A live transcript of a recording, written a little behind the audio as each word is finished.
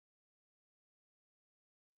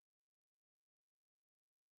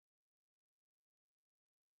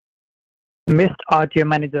Missed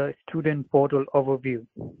RTOManager Student Portal Overview.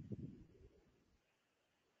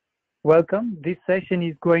 Welcome. This session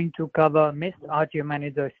is going to cover Missed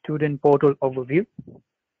RTOManager Student Portal Overview.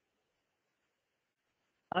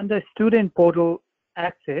 Under Student Portal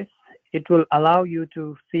Access, it will allow you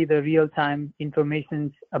to see the real-time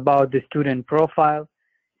information about the student profile.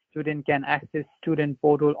 Student can access Student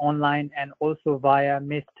Portal online and also via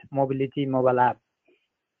Missed Mobility mobile app.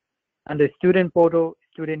 Under Student Portal,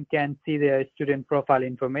 student can see their student profile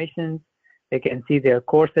information. They can see their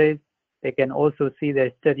courses. They can also see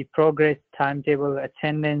their study progress, timetable,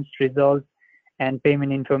 attendance, results, and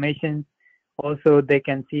payment information. Also, they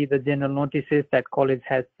can see the general notices that college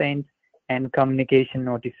has sent and communication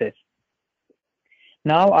notices.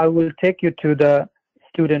 Now I will take you to the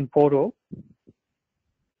student portal.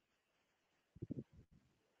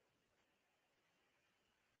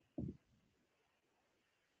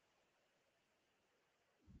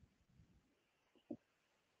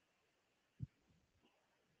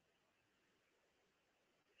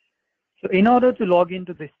 So in order to log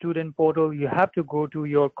into the student portal, you have to go to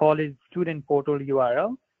your college student portal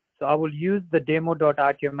URL. So I will use the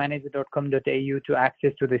demo.rtomanager.com.au to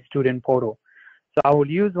access to the student portal. So I will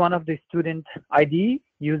use one of the student ID,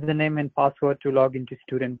 username and password to log into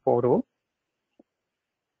student portal.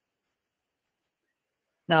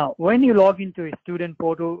 Now, when you log into a student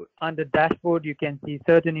portal, under dashboard, you can see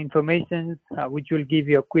certain information which will give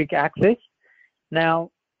you a quick access.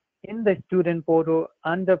 Now, in the student portal,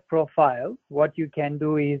 under profile, what you can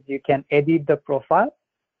do is you can edit the profile.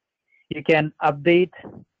 You can update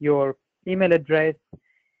your email address.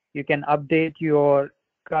 You can update your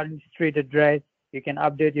current street address. You can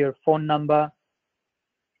update your phone number.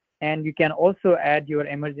 And you can also add your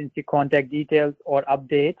emergency contact details or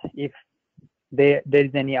update if there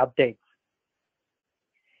is any updates.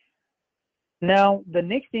 Now, the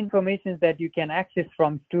next information that you can access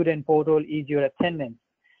from student portal is your attendance.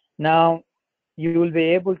 Now, you will be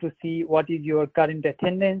able to see what is your current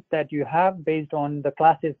attendance that you have based on the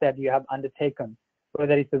classes that you have undertaken,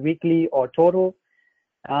 whether it's a weekly or total.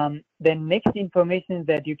 Then next information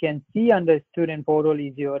that you can see under student portal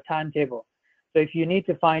is your timetable. So if you need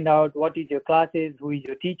to find out what is your classes, who is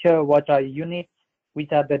your teacher, what are your units,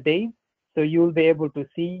 which are the days, so you will be able to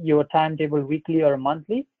see your timetable weekly or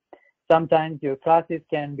monthly. Sometimes your classes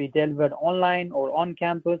can be delivered online or on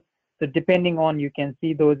campus. So depending on, you can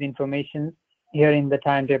see those information here in the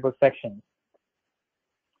timetable section.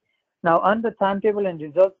 Now under timetable and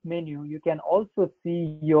results menu, you can also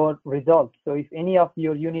see your results. So if any of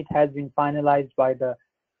your unit has been finalized by the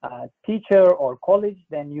teacher or college,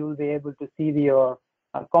 then you will be able to see your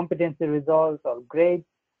competency results or grades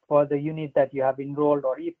for the unit that you have enrolled,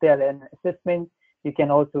 or if there are an assessment, you can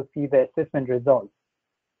also see the assessment results.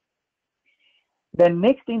 The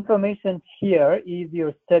next information here is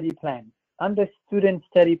your study plan. Under student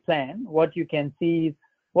study plan, what you can see is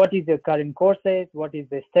what is your current courses, what is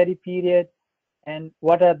the study period, and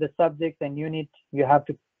what are the subjects and units you have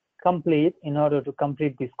to complete in order to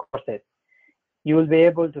complete these courses. You will be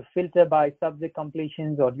able to filter by subject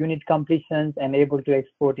completions or unit completions and able to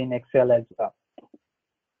export in Excel as well.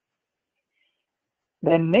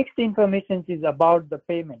 The next information is about the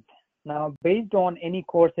payment. Now, based on any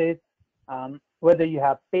courses, whether you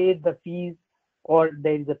have paid the fees or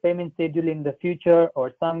there is a payment schedule in the future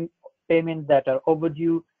or some payments that are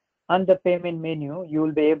overdue, under payment menu, you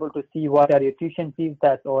will be able to see what are your tuition fees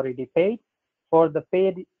that's already paid. For the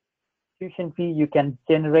paid tuition fee, you can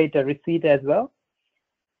generate a receipt as well.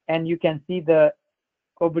 And you can see the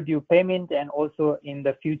overdue payment and also in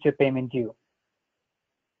the future payment due.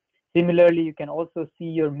 Similarly, you can also see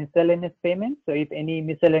your miscellaneous payments. So if any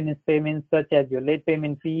miscellaneous payments such as your late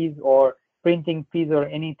payment fees or printing fees or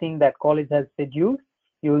anything that college has scheduled,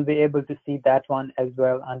 you will be able to see that one as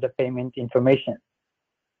well under payment information.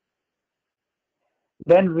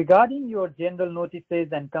 Then regarding your general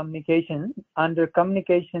notices and communication, under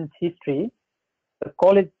communications history, the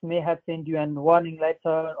college may have sent you a warning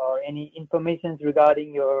letter or any information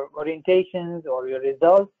regarding your orientations or your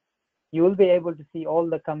results. You will be able to see all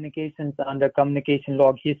the communications under communication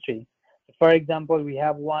log history. For example, we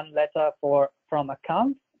have one letter from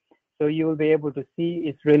accounts. So you will be able to see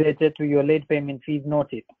it's related to your late payment fees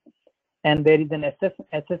notice. And there is an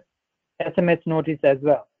SMS notice as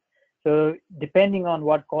well. So depending on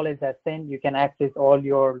what college has sent, you can access all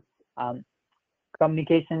your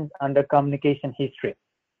communications under communication history.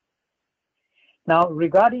 Now,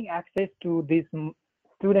 regarding access to this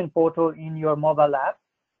student portal in your mobile app,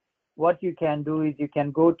 what you can do is you can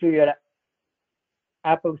go to your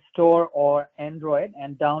Apple Store or Android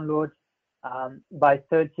and download by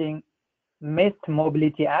searching Missed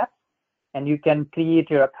Mobility app. and you can create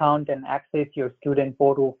your account and access your student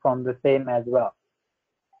portal from the same as well.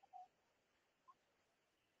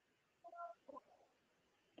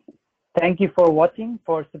 Thank you for watching.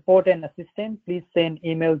 For support and assistance, please send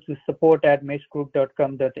email to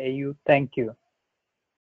support@meshgroup.com.au. Thank you.